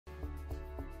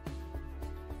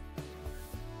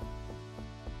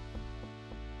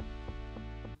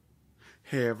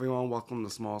Hey everyone, welcome to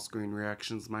Small Screen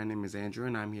Reactions. My name is Andrew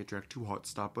and I'm here to react to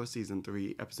Heartstopper Season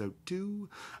 3, Episode 2.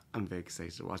 I'm very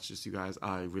excited to watch this, you guys.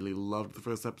 I really loved the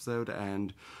first episode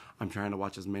and I'm trying to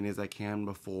watch as many as I can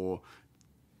before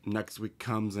next week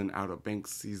comes and Outer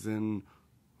Banks Season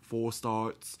 4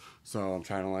 starts. So I'm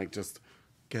trying to just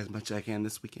get as much as I can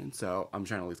this weekend. So I'm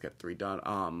trying to at least get 3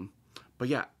 done. But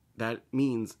yeah, that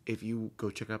means if you go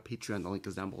check out Patreon, the link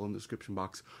is down below in the description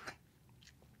box.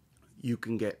 You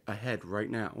can get ahead right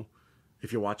now.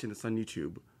 If you're watching this on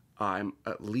YouTube, I'm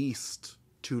at least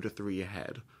 2 to 3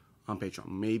 ahead on Patreon,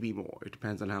 maybe more. It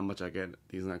depends on how much I get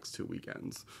these next 2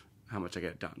 weekends, how much I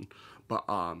get done. But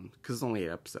because it's only 8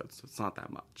 episodes, so it's not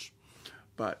that much.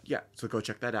 But yeah, so go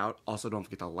check that out. Also, don't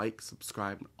forget to like,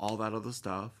 subscribe, and all that other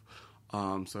stuff.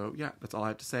 So yeah, that's all I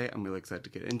have to say. I'm really excited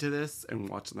to get into this and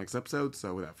watch the next episode.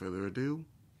 So without further ado,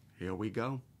 here we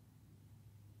go.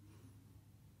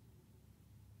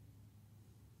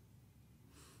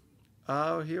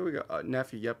 Oh, here we go.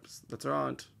 Nephew, yep, that's our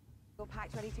aunt. All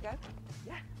packed, ready to go?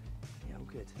 Yeah, all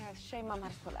good. Yeah, it's a shame Mum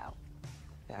had to pull out.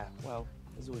 Yeah, well,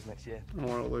 there's always next year. I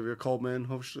want Olivia Colman.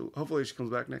 Hopefully she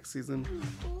comes back next season.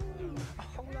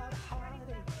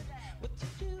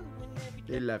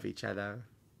 They love each other.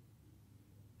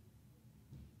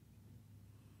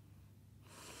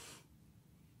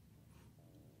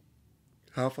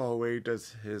 How far away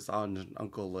does his aunt and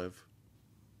uncle live?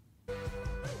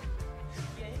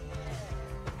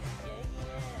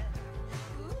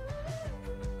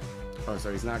 Oh,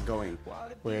 so he's not going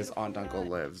where his aunt and uncle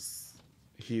lives.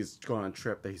 He's going on a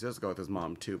trip that he's supposed to go with his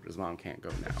mom too, but his mom can't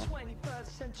go now.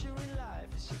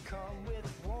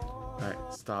 Alright,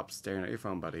 stop staring at your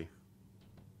phone, buddy.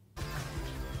 I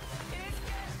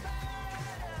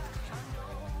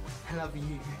love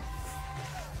you.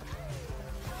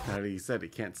 Now he said he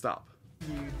can't stop.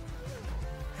 You.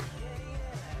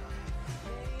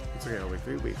 It's okay, it'll be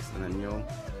 3 weeks, and then you'll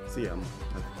see him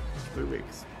in 3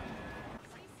 weeks.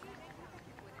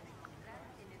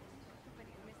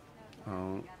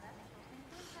 Oh.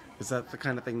 Is that the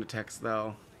kind of thing to text,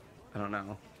 though? I don't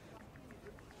know.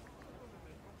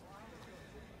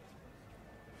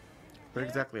 Where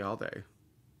exactly are they?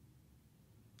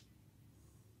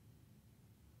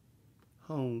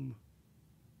 Home.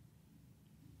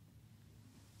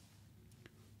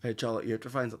 Hey, Charlotte, you have to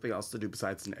find something else to do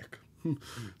besides Nick.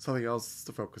 Something else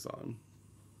to focus on.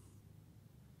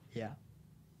 Yeah.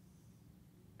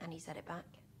 And he said it back.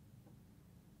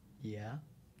 Yeah.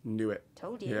 Knew it.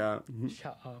 Told you. Yeah.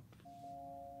 Shut up.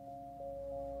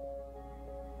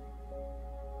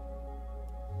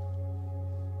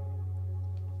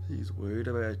 He's worried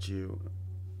about you.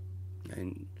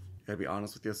 And you gotta be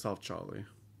honest with yourself, Charlie.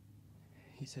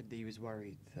 He said that he was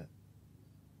worried that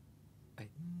It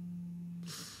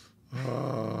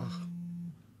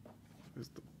was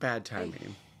the bad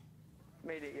timing.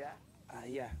 Made it, yeah?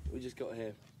 Yeah, we just got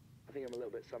here. I think I'm a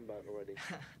little bit sunburnt already.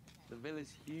 The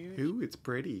villa's huge. Ooh, it's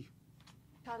pretty.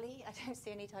 Charlie, I don't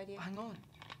see any tidy. Hang on.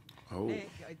 Oh. Nick,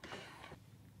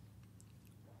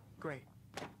 Great.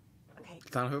 Okay.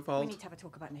 It's not her fault. We need to have a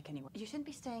talk about Nick anyway. You shouldn't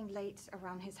be staying late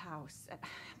around his house.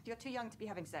 You're too young to be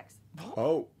having sex. What?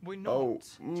 Oh. We're not. Oh.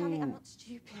 Charlie, I'm not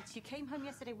stupid. You came home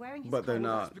yesterday wearing his But they're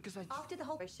clothes. not. Because After the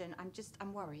whole operation,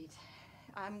 I'm worried.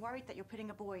 I'm worried that you're putting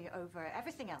a boy over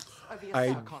everything else, over I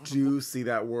yourself. do see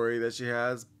that worry that she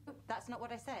has. That's not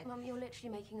what I said. Mum, you're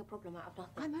literally making a problem out of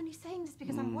nothing. I'm only saying this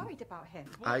because I'm worried about him.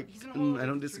 I He's on holiday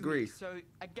don't for 3 disagree. weeks, so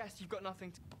I guess you've got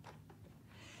nothing to...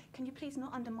 Can you please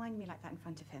not undermine me like that in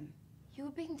front of him? You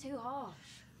were being too harsh.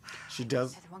 She I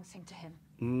does. said the wrong thing to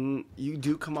him. You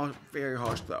do come off very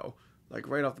harsh, though. Like,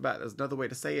 right off the bat, there's another way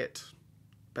to say it.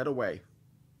 Better way.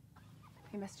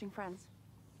 You messaging friends?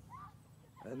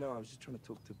 No, I was just trying to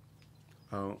talk to...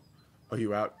 Oh. Are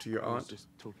you out to your I was aunt? just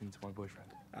talking to my boyfriend.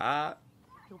 Ah.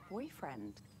 Your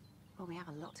boyfriend? Well, we have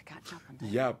a lot to catch up on.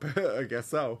 Yep, I guess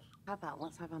so. How about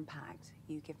once I've unpacked,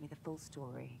 you give me the full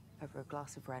story over a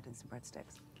glass of red and some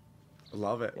breadsticks?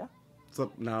 Love it. Yeah.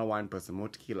 So, now a wine person, more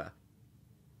tequila.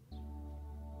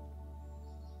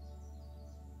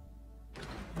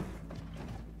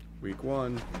 Week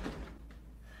 1.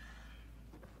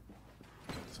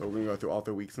 So we're gonna go through all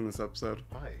 3 weeks in this episode.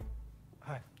 Hi,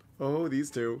 Hi. Oh, these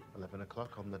two. 11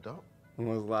 o'clock on the dot. When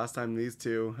was the last time these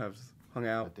two have hung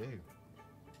I out? do.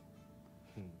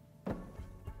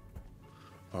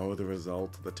 Oh, the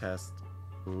result of the test.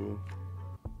 Ooh.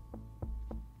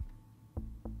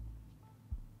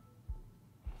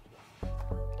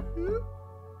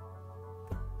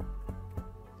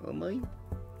 Oh my.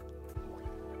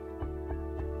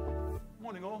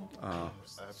 Morning all.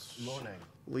 Morning.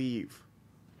 Leave.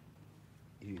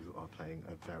 You are playing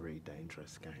a very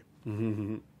dangerous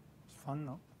game. fun,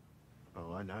 no?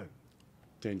 Oh, I know.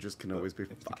 Dangerous can always be If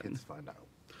the fun. kids find out,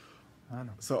 I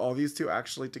know. So are these two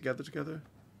actually together?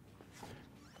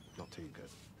 not too good.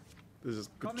 They're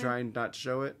just Come in. trying not to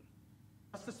show it?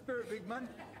 That's the spirit, big man.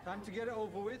 Time to get it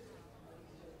over with.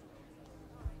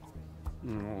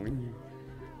 Oh,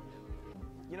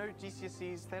 You know,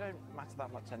 GCSEs, they don't matter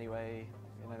that much anyway.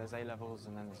 You know, there's A-levels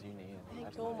and then there's uni. I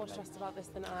think you're more stressed about this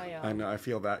than I am. I know, I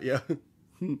feel that, yeah.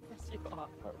 Yes, you are.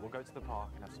 Right, we'll go to the park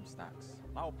and have some snacks.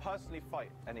 I'll personally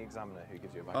fight any examiner who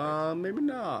gives you a bad grade. Maybe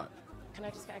not. Can I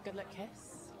just get a good look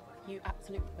kiss? You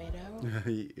absolute weirdo.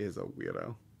 He is a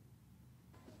weirdo.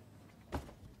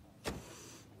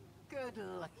 Good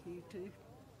luck, you two.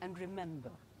 And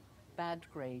remember, bad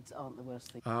grades aren't the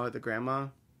worst thing. Oh, the grandma?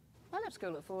 I left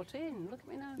school at 14. Look at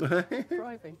me now.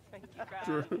 Driving. Thank you,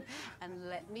 Grandma. And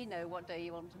let me know what day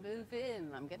you want to move in.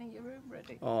 I'm getting your room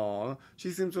ready. Aw,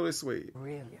 she seems really sweet.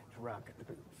 Really a drug at the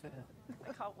group fair.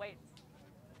 I can't wait.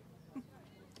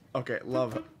 Okay,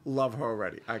 love her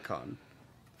already. Icon.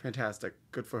 Fantastic.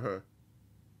 Good for her.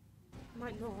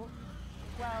 Might not.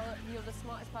 Well, you're the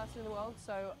smartest person in the world,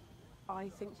 so I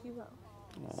think you will.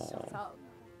 Shut up.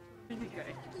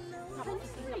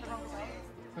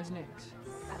 Where's Nick's?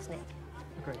 That's Nick.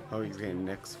 Great. Oh, he's getting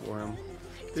nicks for him.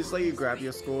 They just let you grab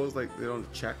your scores, like they don't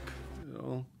check, you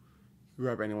know. You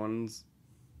grab anyone's.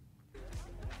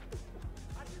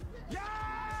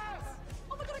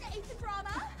 Oh my god, I got 8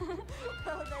 drama!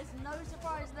 Well, there's no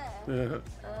surprise there.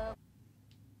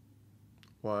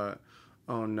 What?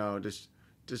 Oh no, did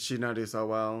she not do so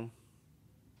well?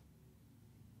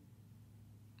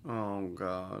 Oh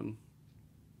god.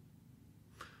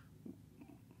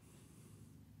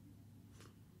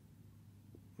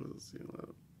 What is it?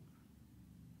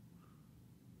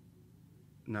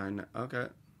 9. Okay.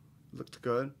 Looked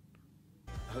good.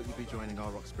 I hope you'll be joining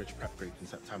our Roxbridge prep group in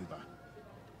September.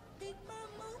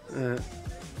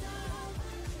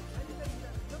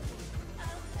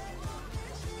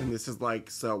 And this is like,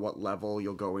 so what level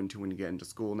you'll go into when you get into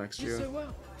school next year? So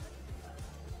well.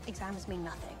 Exams mean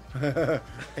nothing.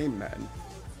 Amen.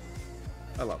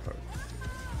 I love her.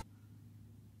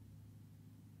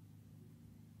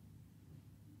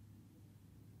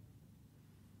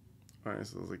 Alright,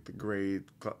 so it's like the grade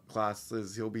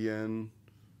classes he'll be in.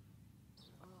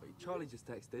 Charlie just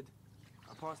texted.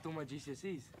 I passed all my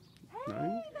GCSEs. Nice.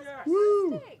 That's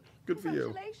Woo! fantastic. Good for you.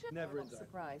 Congratulations. Never We're in not doubt.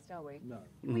 surprised, are we? No.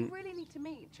 We really need to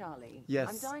meet Charlie. Yes.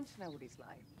 I'm dying to know what he's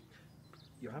like.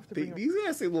 You have to bring These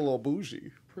guys seem a little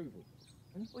bougie. approval.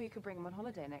 Well, you could bring him on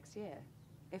holiday next year.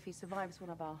 If he survives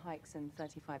one of our hikes in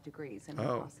 35 degrees, then he'll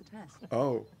Oh. pass the test.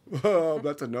 Oh,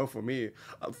 that's a no for me.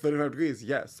 35 degrees,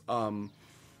 yes.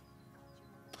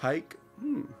 Hike?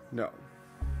 No.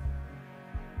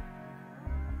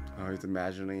 Oh, he's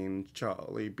imagining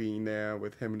Charlie being there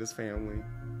with him and his family.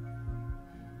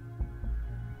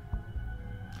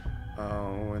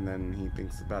 Oh, and then he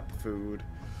thinks about the food.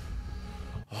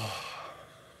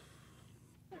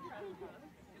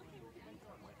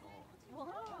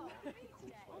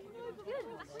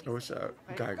 I wish a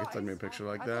guy could send me a picture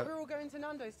like that. we were all going to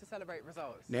Nando's to celebrate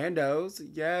results. Nando's,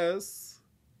 yes.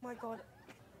 Oh my god,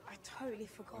 I totally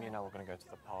forgot. Me and Elle were going to go to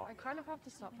the park. I kind of have to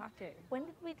stop packing. When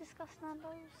did we discuss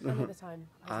Nando's? Another time.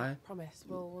 I promise.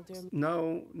 We'll do them.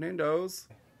 No, Nando's.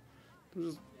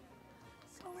 Just-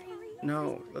 Sorry.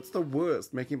 No, that's the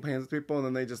worst. Making plans with people and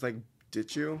then they just like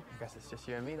ditch you. I guess it's just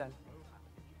you and me then.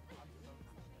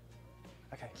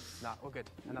 Okay, nah, we're good.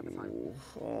 Another time.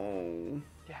 Oh,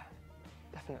 Yeah,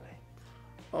 definitely.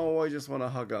 oh, I just want to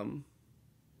hug him.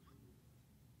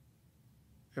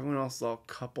 Everyone else is all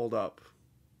coupled up,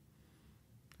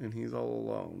 and he's all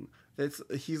alone.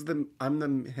 I'm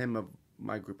the him of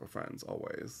my group of friends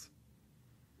always.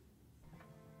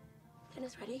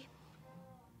 Dinner's ready.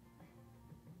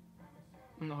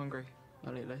 I'm not hungry.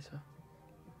 I'll eat later.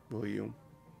 Will you?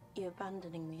 You're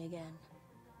abandoning me again.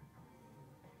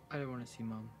 I don't want to see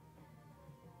Mum.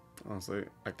 Honestly,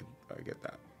 I get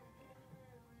that.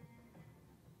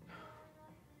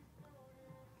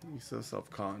 He's so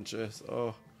self-conscious.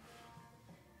 Oh,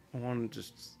 I want to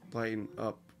just lighten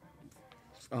up.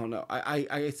 Oh no,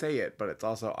 I say it, but it's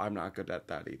also I'm not good at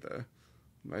that either.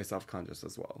 I'm very self-conscious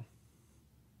as well.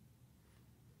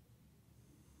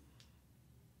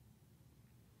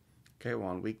 Okay, we're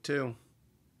on week 2.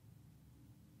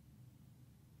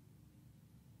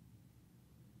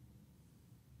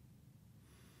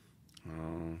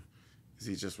 Oh, is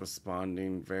he just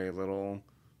responding very little?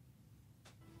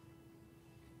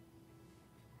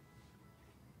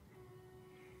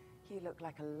 You look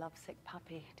like a lovesick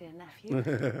puppy, dear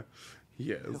nephew.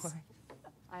 Yes.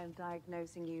 I am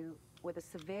diagnosing you with a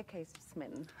severe case of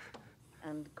smitten.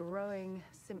 and growing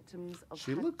symptoms of...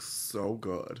 She looks so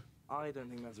good. I don't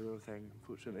think that's a real thing,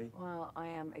 unfortunately. Well, I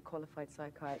am a qualified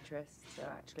psychiatrist, so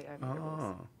actually I know the rules.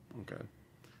 Oh, okay.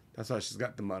 That's why she's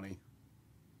got the money.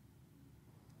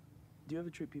 Do you ever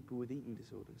treat people with eating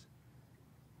disorders?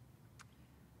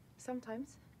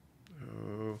 Sometimes.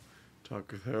 Oh,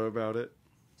 talk with her about it.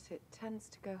 So it tends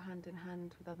to go hand in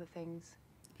hand with other things.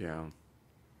 Yeah.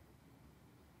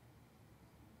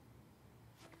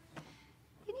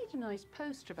 You need a nice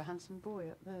poster of a handsome boy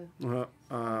up there.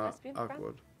 Lesbian friend?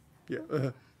 Awkward.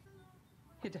 Yeah.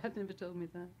 Your dad never told me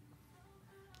that.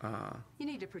 You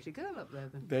need a pretty girl up there,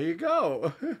 then. There you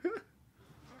go.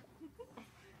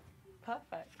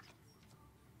 Perfect.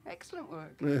 Excellent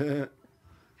work.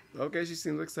 Okay, she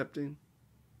seems accepting.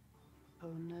 Oh,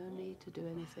 no need to do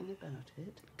anything about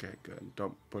it. Okay, good.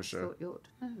 Don't push her. Thought you ought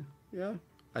to know. Yeah,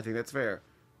 I think that's fair.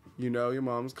 You know your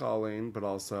mom's calling, but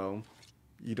also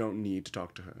you don't need to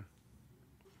talk to her.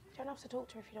 You don't have to talk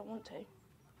to her if you don't want to.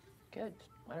 Good.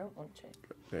 I don't want to.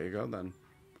 There you go, then.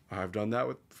 I've done that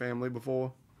with family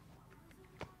before.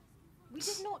 We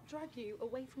did not drag you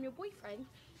away from your boyfriend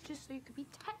just so you could be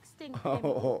texting him Oh,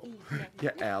 all evening.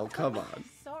 yeah, Al, come on.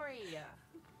 Sorry.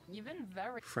 You've been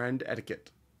very... Friend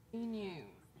etiquette. Who knew?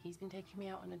 He's been taking me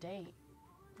out on a date.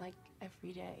 Like,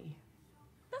 every day.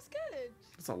 That's good.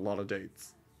 That's a lot of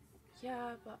dates.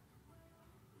 Yeah, but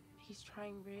he's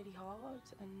trying really hard,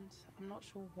 and I'm not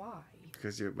sure why.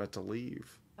 Because you're about to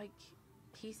leave. Like,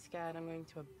 he's scared I'm going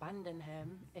to abandon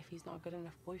him if he's not a good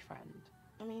enough boyfriend.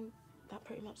 I mean, that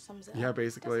pretty much sums it Yeah, up.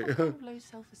 basically. Does have kind of low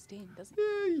self-esteem, doesn't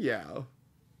he? Yeah.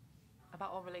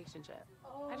 About our relationship.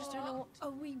 I just don't know what to...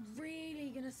 Are we really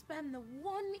going to spend the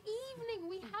one evening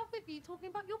we have with you talking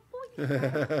about your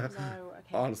boyfriend? No,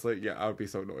 okay. Honestly, yeah, I would be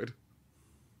so annoyed.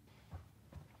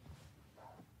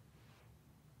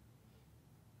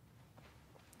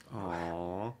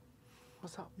 Aww.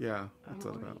 What's up? Yeah, what's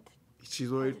that about?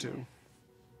 She's worried too.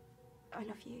 I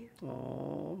love you.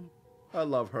 Aww. I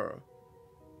love her.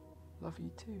 Love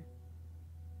you too.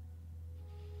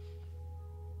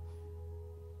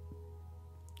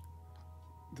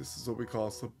 This is what we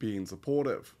call being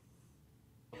supportive.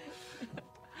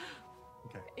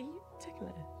 Okay. Are you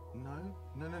tickling? No.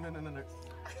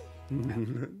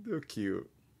 They're cute.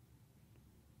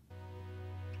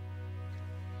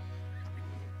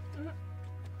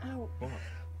 Ow. What?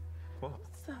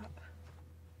 What's that?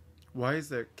 Why is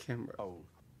there camera? Oh,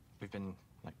 we've been,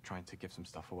 like, trying to give some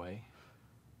stuff away.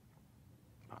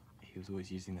 But he was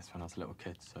always using this when I was a little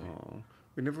kid, so... Aww.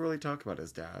 We never really talk about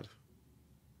his dad.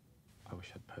 I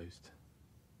wish I'd posed.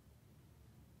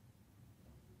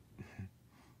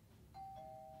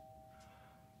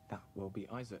 That will be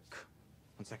Isaac.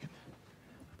 1 second.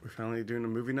 We're finally doing a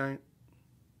movie night.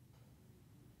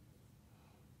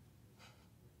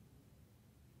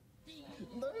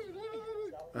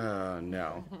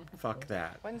 No. Fuck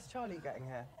that. When's Charlie getting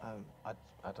here?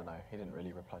 I don't know. He didn't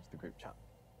really reply to the group chat,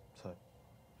 so...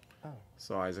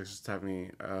 So Isaac's just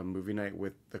having a movie night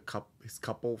with his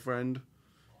couple friend,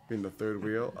 being the third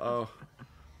wheel. Oh,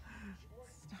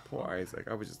 poor Isaac.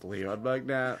 I would just leave. I'd be like,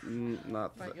 nah,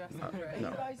 not. Are you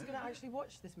No. guys going to actually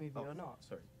watch this movie or not?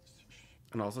 Sorry.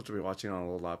 And also to be watching on a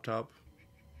little laptop.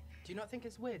 Do you not think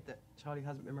it's weird that Charlie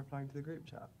hasn't been replying to the group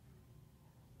chat?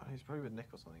 Oh, he's probably with Nick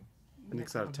or something.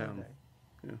 Nick's out of on town. holiday.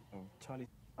 Yeah. Charlie.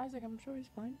 Isaac, I'm sure he's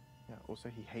fine. Yeah, also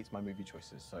he hates my movie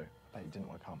choices, so I bet he didn't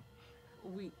want to come.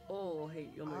 We all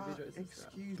hate your movie choices.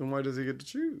 Excuse Then why does he get to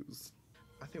choose?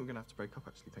 I think we're going to have to break up,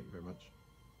 actually. Thank you very much.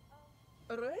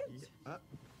 Alright.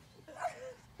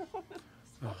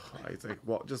 Oh, Isaac,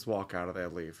 just walk out of there,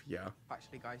 leave. Yeah.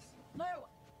 Actually, guys, No,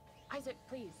 Isaac,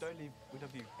 please. Don't leave. We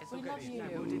love you. it's We all good. love you.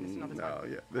 We'll do this another time.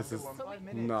 No, yeah, this is 5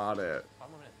 minutes. not it. 5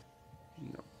 more minutes.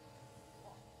 No.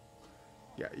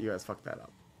 Yeah, you guys fucked that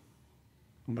up.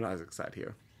 But Isaac's side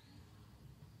here.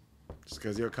 Just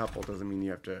because you're a couple doesn't mean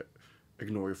you have to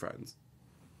ignore your friends.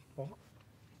 What?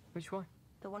 Which one?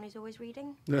 The one who's always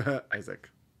reading? Isaac.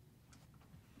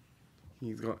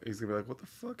 He's gonna be like, what the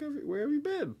fuck? Where have you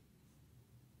been?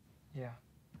 Yeah.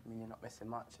 I mean, you're not missing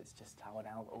much. It's just hanging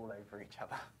out all over each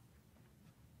other.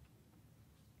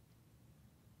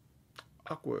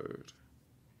 Awkward.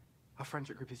 Our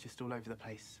friendship group is just all over the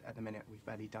place at the minute. We've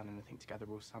barely done anything together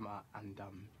all summer, and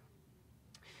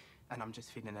I'm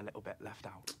just feeling a little bit left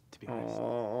out, to be honest.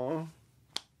 Aww.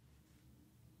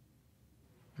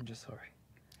 I'm just sorry.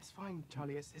 It's fine,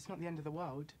 Charlie. It's not the end of the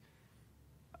world.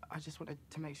 I just wanted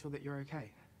to make sure that you're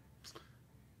okay.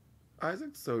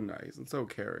 Isaac's so nice and so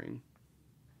caring.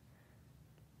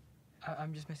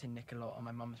 I'm just missing Nick a lot, and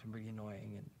my mum's been really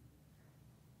annoying. And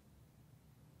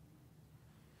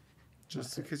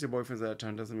Just because your boyfriend's out of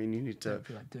town doesn't mean you need I to. don't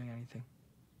feel like doing anything.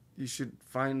 You should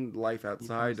find life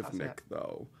outside of that's Nick, it?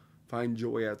 though. Find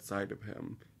joy outside of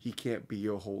him. He can't be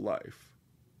your whole life.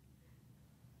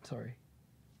 Sorry.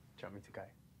 Do you want me to go?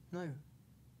 No.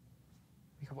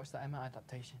 We could watch that Emma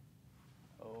adaptation.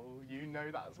 Oh, you know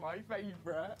that's my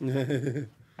favourite.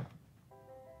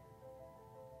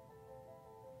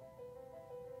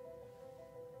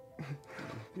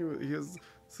 He has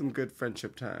some good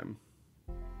friendship time.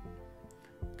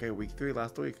 Okay, week 3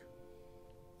 last week.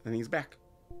 And he's back.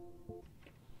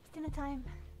 It's dinner time.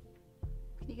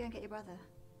 Can you go and get your brother?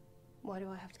 Why do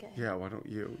I have to get him? Yeah, why don't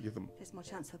you? There's more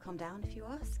chance he'll calm down if you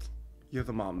ask. You're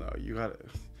the mom, though. You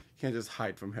can't just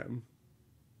hide from him.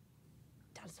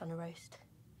 Dad's done a roast.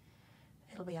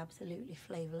 It'll be absolutely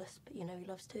flavourless, but you know he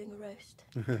loves doing a roast.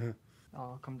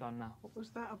 Oh, come down now. What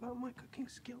was that about my cooking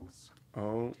skills?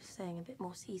 Oh. Just saying a bit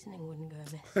more seasoning wouldn't go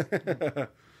amiss.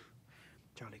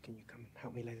 Charlie, can you come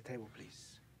help me lay the table,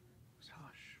 please? It's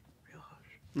harsh, real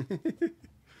harsh.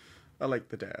 I like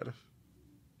the dad.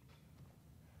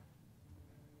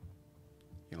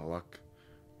 You know, look.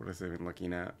 What is he even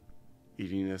looking at?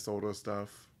 Eating this older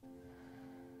stuff.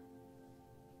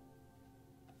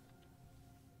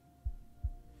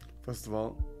 First of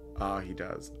all, he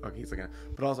does. Okay, he's looking at.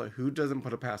 But also, who doesn't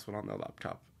put a password on their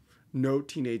laptop? No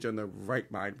teenager in their right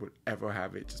mind would ever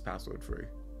have it just password free.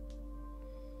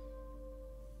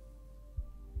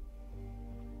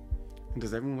 And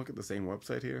does everyone look at the same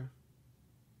website here?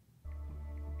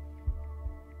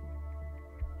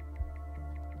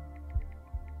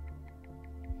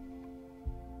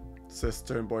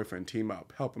 Sister and boyfriend team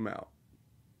up. Help him out.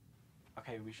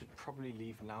 Okay, we should probably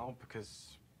leave now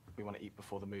because we want to eat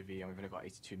before the movie and we've only got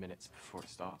 82 minutes before it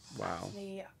starts. Wow.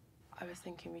 Actually, I was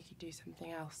thinking we could do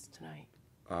something else tonight.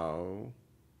 Oh.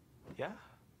 Yeah?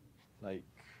 Like,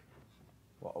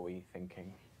 what are we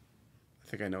thinking? I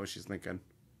think I know what she's thinking.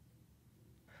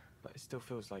 But it still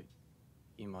feels like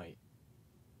you might,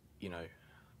 you know...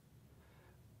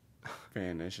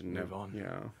 vanish and move on.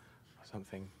 Yeah. Or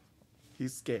something.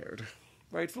 He's scared.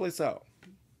 Rightfully so.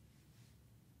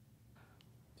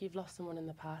 You've lost someone in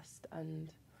the past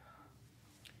and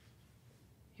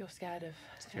you're scared of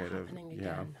it happening again.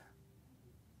 Yeah.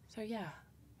 So yeah,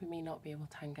 we may not be able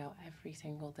to hang out every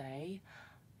single day,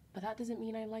 but that doesn't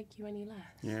mean I like you any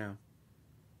less. Yeah.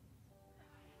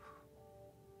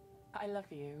 I love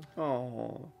you.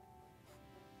 Oh.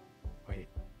 Wait,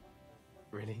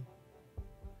 really?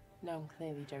 No, I'm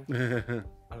clearly joking.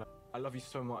 I love you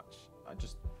so much. I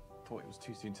just thought it was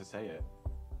too soon to say it.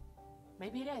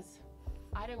 Maybe it is.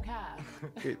 I don't care.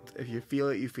 If you feel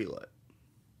it, you feel it.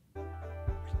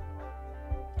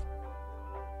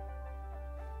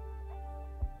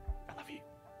 I love you.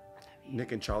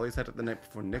 Nick and Charlie said it the night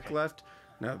before Nick left.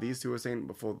 Now these two are saying it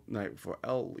before the night before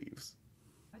Elle leaves.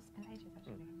 It's been ages,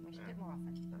 actually. We should do it more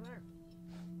often. Hello.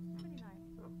 Really nice.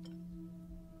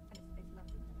 And it's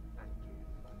lovely.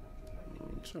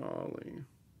 Charlie.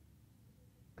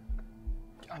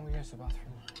 I'm gonna go to the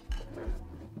bathroom.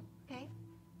 Okay.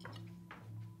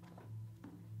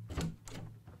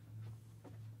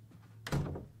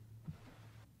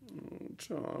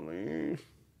 Charlie.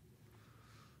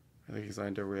 I think he's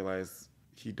starting to realize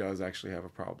he does actually have a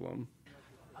problem.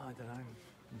 I don't know.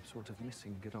 I'm sort of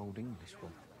missing good old English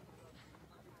one.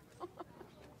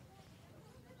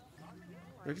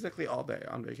 Where exactly all day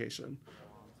on vacation?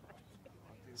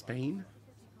 Spain?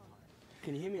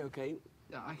 Can you hear me okay?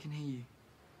 Yeah, I can hear you.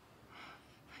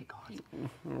 Thank God.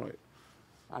 All right.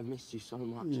 I've missed you so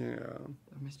much. Yeah.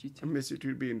 I missed you I too. miss you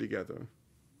two being together.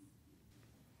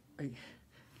 It's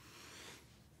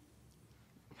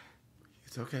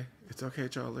okay. It's okay,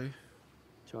 Charlie.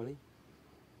 Charlie?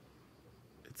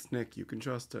 It's Nick. You can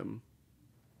trust him.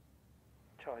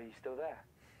 Charlie, you still there?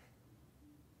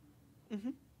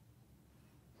 Mm-hmm.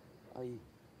 Are you?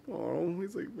 Oh,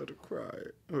 he's like about to cry.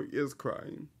 Oh, he is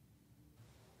crying.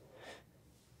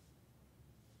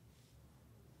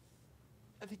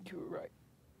 I think you were right.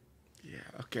 Yeah,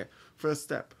 okay. First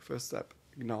step.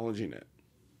 Acknowledging it.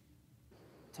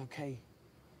 It's okay.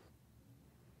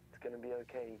 It's gonna be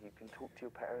okay. You can talk to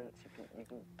your parents. You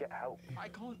can get help. I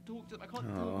can't talk to them. I can't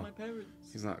talk to my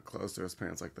parents. He's not close to his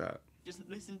parents like that. Just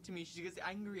listen to me. She gets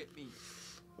angry at me.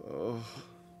 Oh.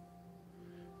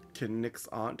 Can Nick's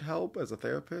aunt help as a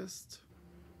therapist?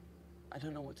 I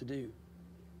don't know what to do.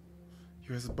 You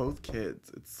guys are both kids.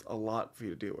 It's a lot for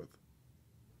you to deal with.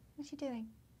 What's she doing?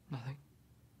 Nothing.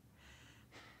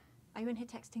 Are you in here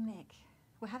texting Nick?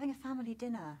 We're having a family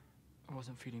dinner. I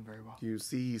wasn't feeling very well. You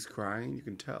see he's crying, you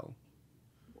can tell.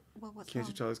 Well, what's Can't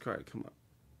wrong? you tell he's crying? Come on.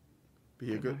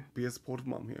 Be a supportive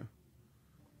mom here.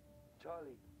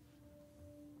 Charlie.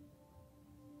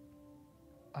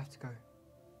 I have to go.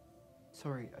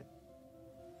 Sorry,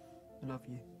 I love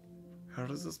you. How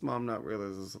does this mom not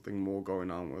realize there's something more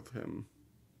going on with him?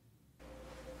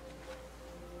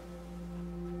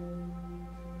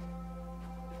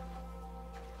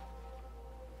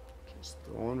 Just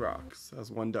throwing rocks,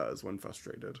 as one does when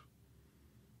frustrated.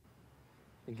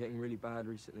 Been getting really bad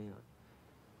recently. I'm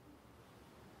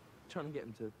trying to get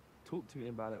him to talk to me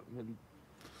about it. Maybe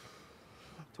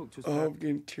talk to his Oh, I'm parents.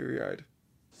 getting teary-eyed.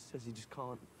 Says he just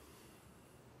can't.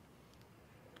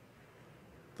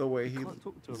 The way he can't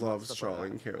talk to him loves about stuff like Charlie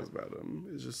and that. cares about him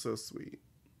is just so sweet.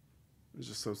 It's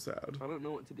just so sad. I don't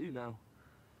know what to do now.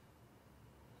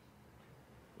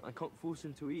 I can't force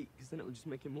him to eat because then it would just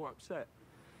make him more upset.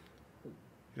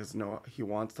 He doesn't know. He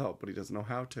wants to help, but he doesn't know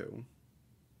how to.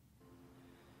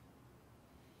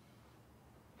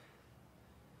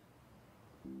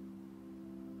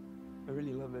 I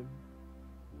really love him.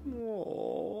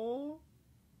 Aww.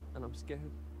 And I'm scared.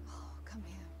 Oh, come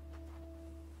here.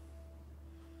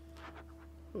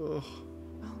 Ugh.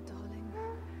 Oh, darling.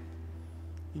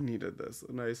 He needed this.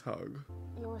 A nice hug.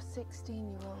 You're a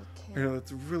 16-year-old kid. I know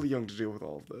it's really young to deal with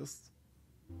all of this.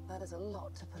 That is a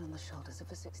lot to put on the shoulders of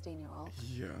a 16-year-old.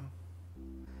 Yeah.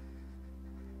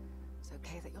 It's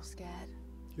okay that you're scared.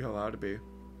 You're allowed to be.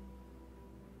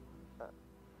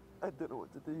 I don't know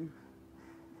what to do.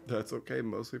 That's okay.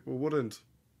 Most people wouldn't.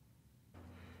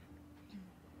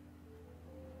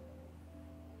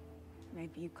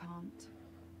 Maybe you can't.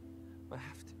 I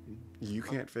have to. You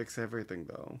can't fix everything,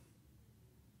 though.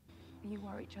 You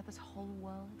are each other's whole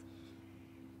world.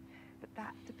 But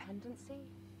that dependency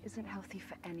isn't healthy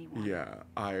for anyone. Yeah,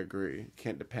 I agree.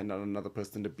 Can't depend on another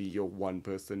person to be your one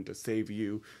person to save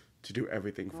you, to do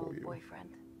everything for you.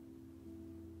 Boyfriend.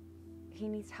 He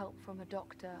needs help from a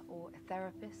doctor or a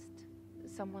therapist,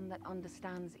 someone that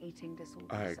understands eating disorders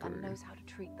I and agree. knows how to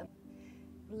treat them.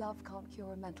 Love can't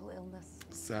cure a mental illness.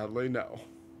 Sadly, no.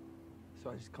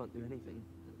 So I just can't do anything.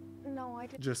 No, I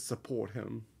didn't. Just support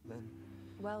him. Then.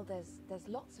 Well, there's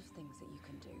lots of things that you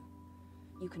can do.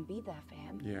 You can be there for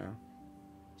him. Yeah,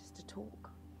 Just to talk.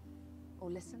 Or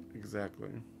listen. exactly.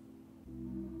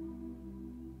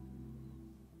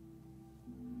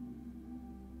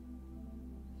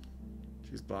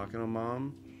 She's blocking her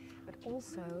mom. But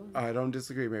also, I don't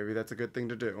disagree. Maybe that's a good thing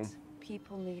to do.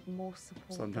 people need more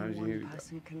support Sometimes than you one need-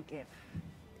 person can give.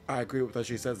 I agree with what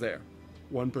she says there.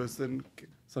 One person,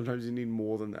 sometimes you need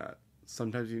more than that.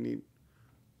 Sometimes you need...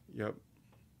 Yep.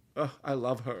 Ugh, I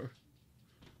love her.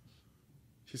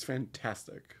 She's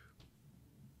fantastic.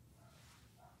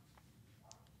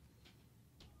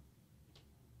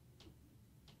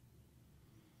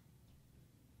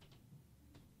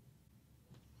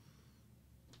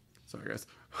 Sorry, guys.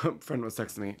 Friend was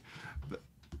texting me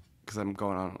because I'm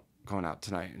going out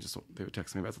tonight, and just they were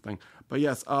texting me about something. But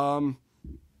yes,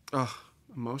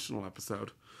 emotional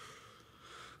episode.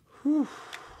 Whew.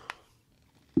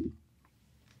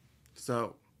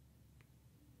 So,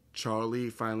 Charlie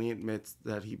finally admits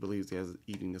that he believes he has an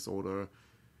eating disorder.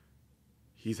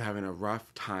 He's having a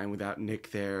rough time without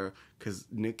Nick there, because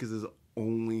Nick is his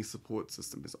only support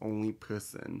system, his only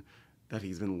person that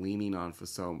he's been leaning on for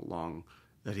so long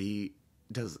that he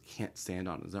can't stand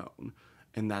on his own.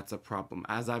 And that's a problem.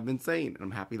 As I've been saying, and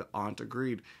I'm happy the aunt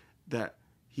agreed, that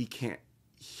he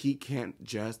can't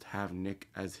just have Nick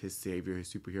as his savior,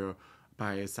 his superhero,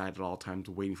 by his side at all times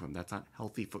waiting for him. That's not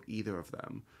healthy for either of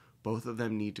them. Both of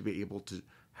them need to be able to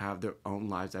have their own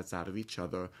lives outside of each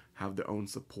other, have their own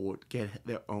support, get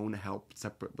their own help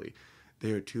separately.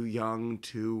 They are too young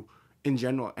to, in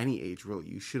general, any age really,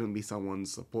 you shouldn't be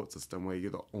someone's support system where you're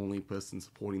the only person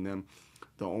supporting them,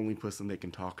 the only person they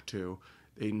can talk to.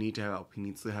 They need to have help. He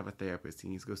needs to have a therapist. He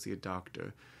needs to go see a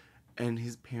doctor. And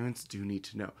his parents do need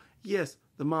to know. Yes,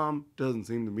 the mom doesn't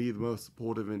seem to be the most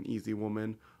supportive and easy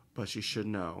woman, but she should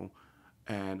know.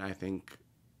 And I think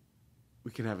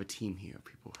we can have a team here of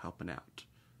people helping out.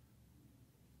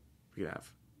 We can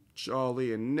have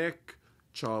Charlie and Nick,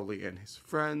 Charlie and his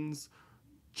friends,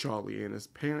 Charlie and his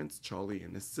parents, Charlie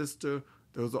and his sister.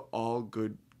 Those are all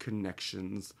good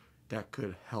connections that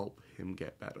could help him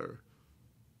get better.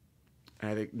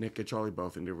 And I think Nick and Charlie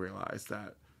both need to realize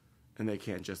that. And they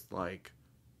can't just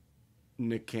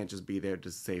Nick can't just be there to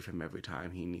save him every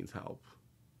time he needs help.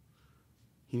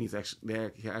 He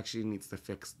actually needs to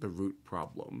fix the root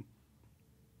problem.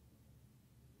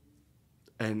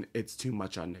 And it's too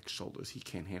much on Nick's shoulders. He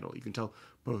can't handle it. You can tell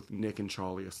both Nick and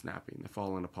Charlie are snapping. They're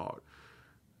falling apart.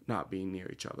 Not being near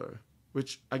each other.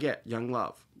 Which, I get. Young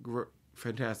love.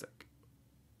 Fantastic.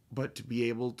 But to be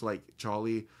able to,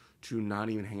 Charlie to not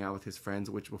even hang out with his friends,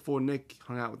 which before Nick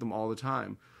hung out with them all the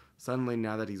time. Suddenly,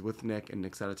 now that he's with Nick and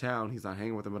Nick's out of town, he's not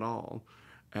hanging with them at all.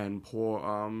 And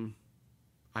poor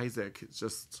Isaac, it's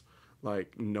just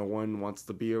like no one wants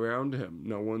to be around him.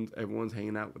 Everyone's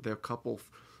hanging out with their couple,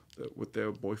 with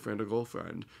their boyfriend or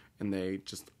girlfriend, and they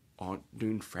just aren't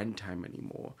doing friend time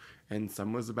anymore. And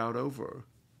summer's about over.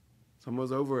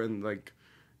 Summer's over, and like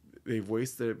they've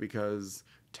wasted it because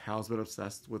Tal's been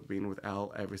obsessed with being with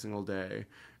Elle every single day,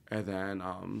 and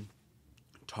then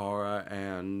Tara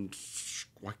and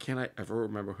why can't I ever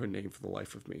remember her name for the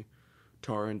life of me?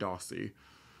 Tara and Darcy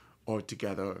are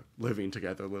together, living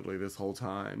together literally this whole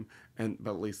time,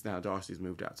 but at least now Darcy's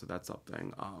moved out, so that's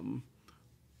something.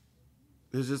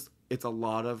 It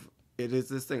is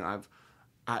this thing.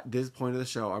 At this point of the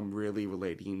show, I'm really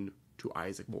relating to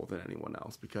Isaac more than anyone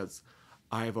else, because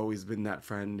I've always been that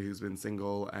friend who's been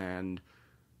single and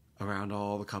around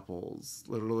all the couples.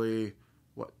 Literally,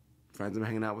 what friends I'm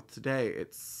hanging out with today,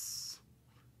 it's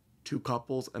 2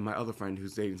 couples and my other friend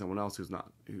who's dating someone else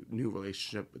new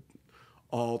relationship.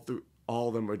 All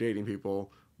of them are dating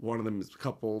people. One of them is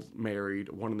couple married.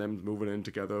 One of them's moving in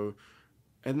together.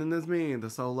 And then there's me, the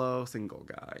solo single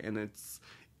guy. And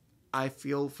I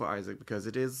feel for Isaac, because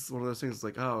it is one of those things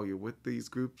like, oh, you're with these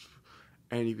groups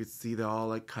and you could see they're all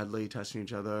like cuddly, touching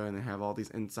each other, and they have all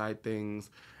these inside things,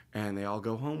 and they all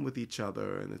go home with each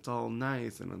other, and it's all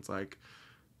nice. And it's like,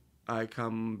 I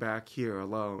come back here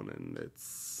alone, and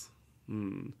it's,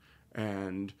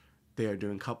 and they are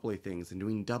doing coupley things and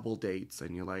doing double dates,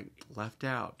 and you're like left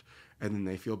out, and then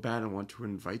they feel bad and want to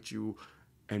invite you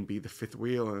and be the 5th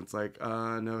wheel, and it's like,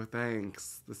 no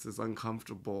thanks, this is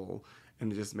uncomfortable,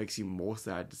 and it just makes you more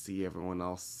sad to see everyone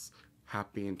else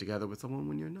happy and together with someone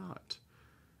when you're not.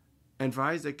 And for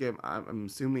Isaac, I'm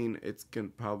assuming it's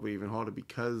probably even harder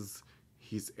because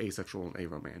he's asexual and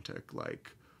aromantic.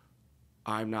 Like,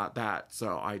 I'm not that,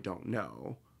 so I don't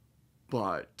know,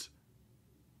 but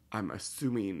I'm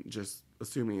assuming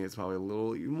it's probably a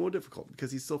little even more difficult,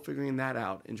 because he's still figuring that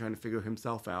out and trying to figure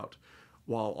himself out,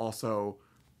 while also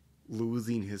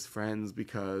losing his friends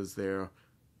because they're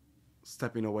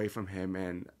stepping away from him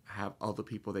and have other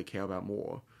people they care about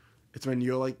more. It's when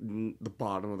you're like the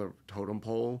bottom of the totem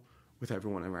pole with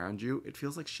everyone around you, it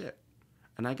feels like shit.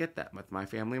 And I get that. With my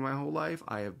family my whole life,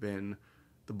 I have been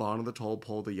the bottom of the totem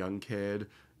pole, the young kid.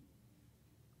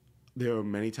 There are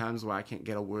many times where I can't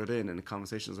get a word in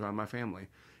conversations around my family.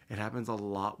 It happens a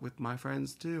lot with my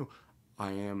friends too.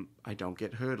 I don't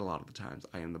get heard a lot of the times.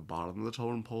 I am the bottom of the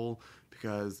totem pole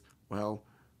because, well,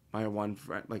 my one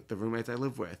friend, like the roommates I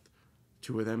live with,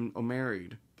 2 of them are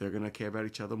married. They're going to care about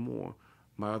each other more.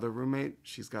 My other roommate,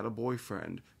 she's got a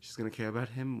boyfriend. She's going to care about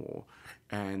him more.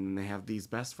 And they have these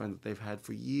best friends that they've had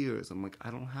for years. I'm like, I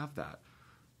don't have that.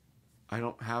 I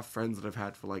don't have friends that I've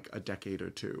had for like a decade or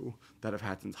 2 that I've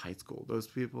had since high school. Those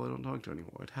people I don't talk to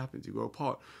anymore. It happens. You grow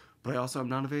apart. But I also am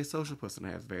not a very social person.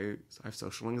 I have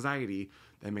social anxiety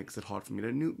that makes it hard for me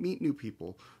to meet new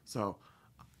people. So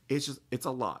it's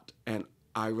a lot. And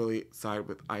I really side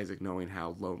with Isaac, knowing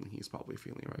how lonely he's probably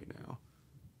feeling right now.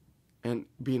 And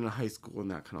being in high school and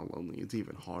that kind of lonely is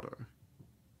even harder.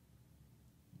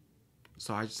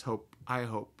 So I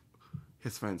hope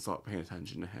his friends start paying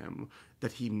attention to him,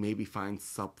 that he maybe finds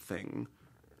something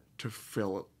to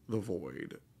fill the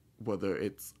void, whether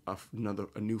it's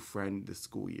a new friend this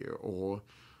school year or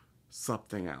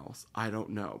something else. I don't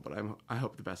know, but I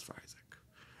hope the best for Isaac.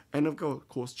 And of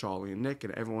course, Charlie and Nick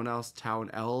and everyone else, Tao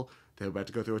and Elle, they're about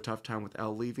to go through a tough time with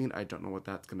Elle leaving. I don't know what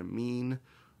that's going to mean,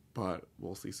 but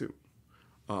we'll see soon.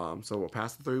 So we're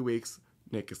past the 3 weeks.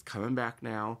 Nick is coming back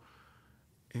now,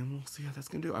 and we'll see how that's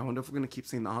going to do. I wonder if we're going to keep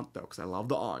seeing the aunt, though, because I love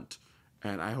the aunt,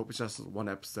 and I hope it's just one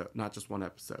episode, not just one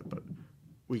episode, but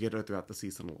we get her throughout the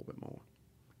season a little bit more.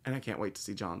 And I can't wait to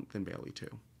see Jonathan Bailey,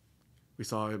 too. We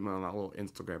saw him on that little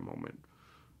Instagram moment.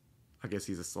 I guess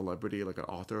he's a celebrity, like an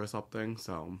author or something,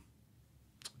 so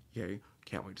yay,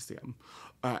 can't wait to see him.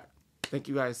 Alright, thank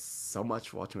you guys so much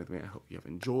for watching with me. I hope you have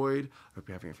enjoyed. I hope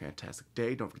you're having a fantastic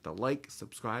day. Don't forget to like,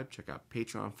 subscribe, check out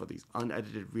Patreon for these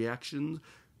unedited reactions,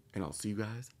 and I'll see you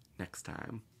guys next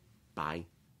time. Bye.